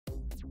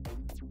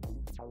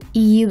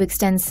EU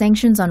extends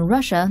sanctions on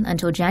Russia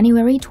until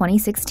January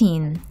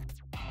 2016.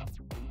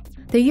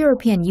 The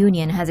European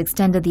Union has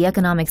extended the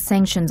economic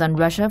sanctions on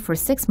Russia for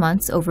 6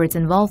 months over its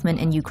involvement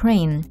in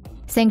Ukraine.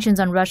 Sanctions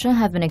on Russia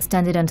have been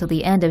extended until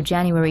the end of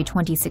January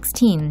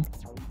 2016.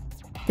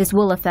 This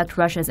will affect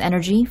Russia's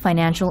energy,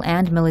 financial,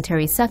 and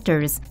military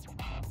sectors.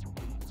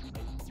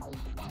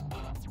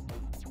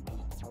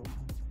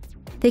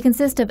 They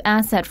consist of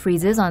asset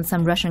freezes on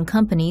some Russian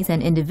companies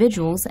and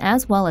individuals,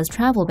 as well as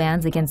travel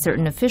bans against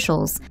certain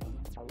officials.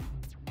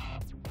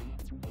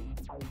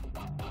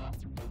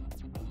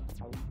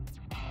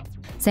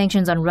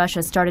 Sanctions on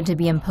Russia started to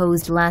be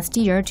imposed last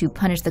year to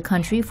punish the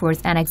country for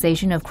its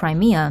annexation of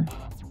Crimea.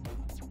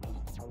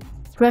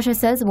 Russia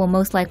says it will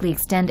most likely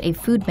extend a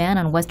food ban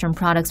on Western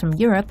products from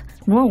Europe,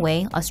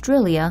 Norway,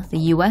 Australia, the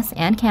US,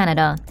 and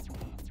Canada.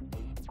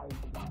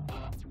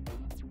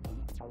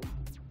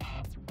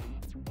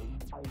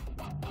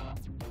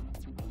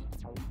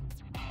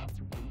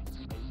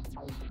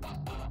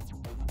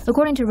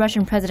 According to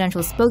Russian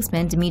presidential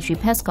spokesman Dmitry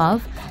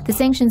Peskov, the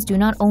sanctions do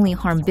not only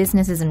harm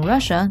businesses in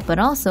Russia, but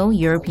also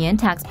European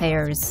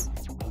taxpayers.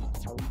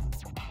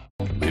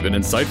 Leave an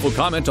insightful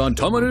comment on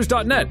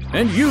TomoNews.net,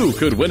 and you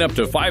could win up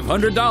to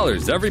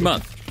 $500 every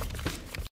month.